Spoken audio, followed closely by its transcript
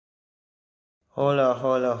Hola,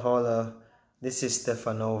 hola, hola. This is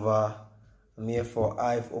Stefanova. I'm here for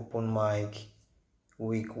HIVE Open Mic,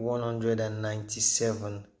 week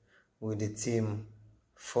 197, with the theme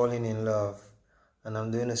Falling in Love. And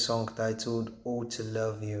I'm doing a song titled Oh to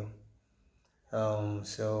Love You.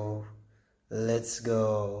 So let's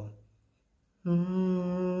go.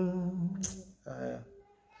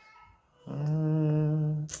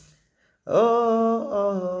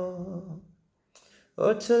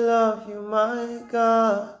 Oh, to love you, my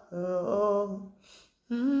God.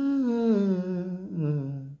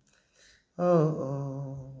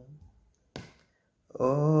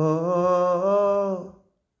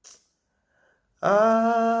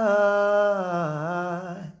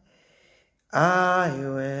 I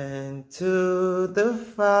went to the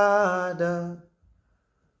Father.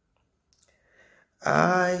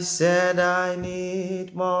 I said I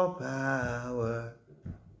need more power.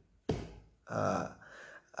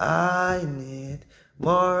 I need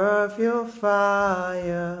more of your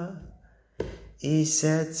fire. He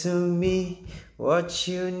said to me, what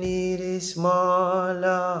you need is more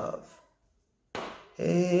love.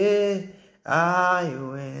 Hey, I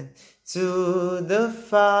went to the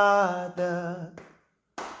Father.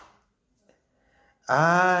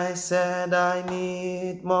 I said I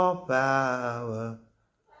need more power.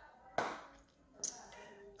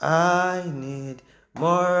 I need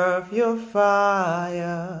more of your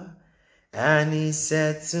fire. And he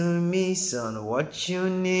said to me, son, what you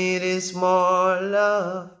need is more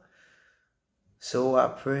love. So I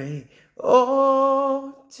pray,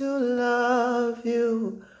 oh, to love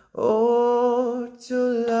you, oh, to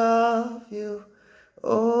love you,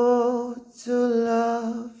 oh, to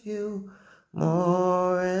love you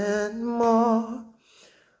more and more.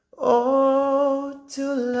 Oh,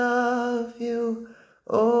 to love you,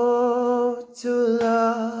 oh, to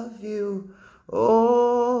love you,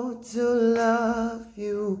 oh, to love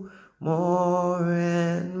you more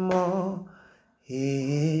and more.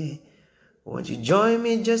 Hey, won't you join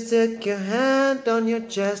me? Just take your hand on your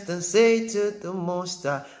chest and say to the Most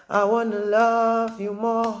High, I wanna love you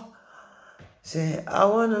more. Say, I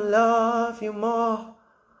wanna love you more.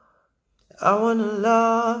 I wanna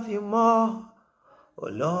love you more. Oh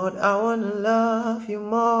Lord, I wanna love you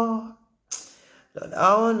more. Lord,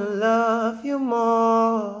 I wanna love you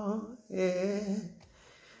more. Yeah.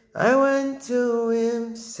 I went to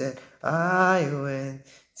him, said I went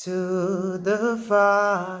to the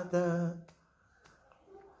Father.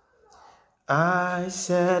 I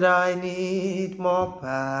said I need more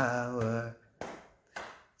power.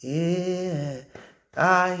 Yeah,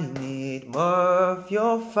 I need more of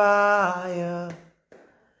your fire.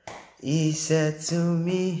 He said to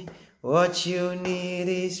me, what you need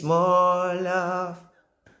is more love.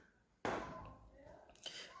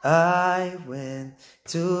 I went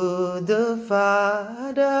to the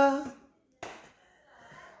Father.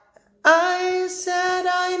 I said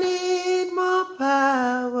I need more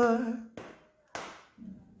power.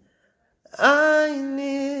 I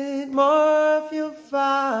need more of your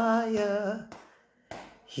fire.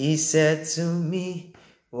 He said to me,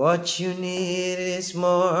 what you need is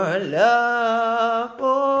more love.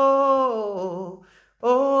 Oh,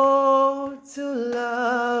 oh, to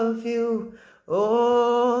love you.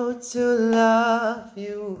 Oh, to love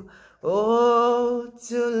you. Oh,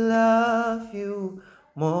 to love you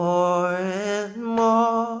more and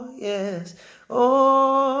more. Yes.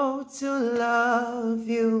 Oh, to love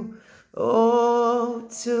you. Oh,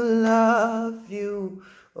 to love you.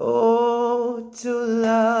 Oh, to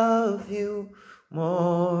love you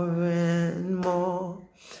more and more.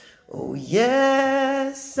 Oh,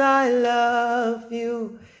 yes, I love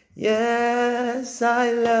you. Yes,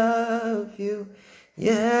 I love you.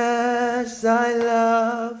 Yes, I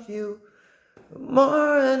love you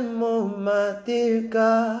more and more, my dear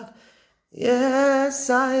God. Yes,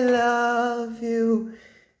 I love you.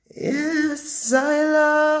 Yes, I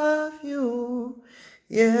love you.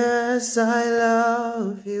 Yes, I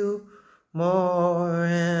love you more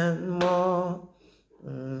and more.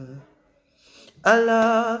 I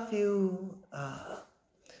love you.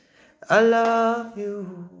 I love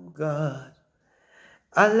you, God.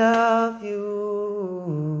 I love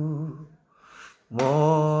you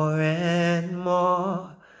more and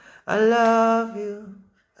more. I love you.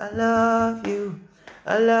 I love you.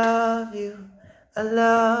 I love you. I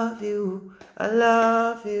love you. I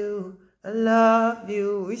love you. I love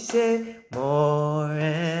you. We say more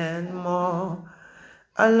and more.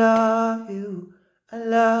 I love you. I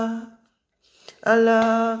love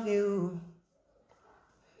you.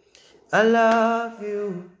 I love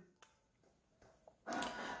you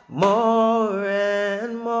more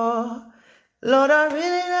and more. Lord, I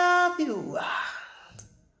really love you.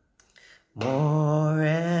 more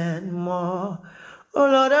and more. Oh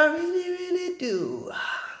Lord, I really, really do.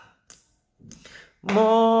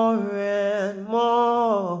 More and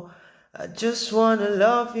more. I just wanna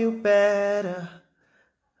love you better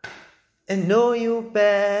and know you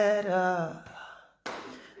better,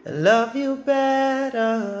 and love you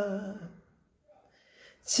better,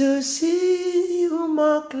 to see you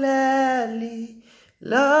more clearly,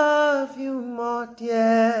 love you more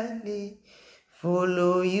dearly,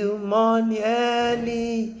 follow you more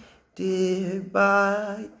nearly, day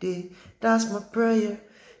by day. That's my prayer,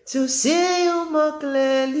 to see you more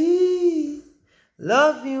clearly,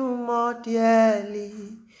 love you more dearly,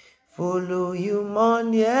 follow you more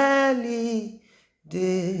nearly,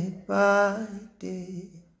 day by day.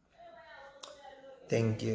 Thank you.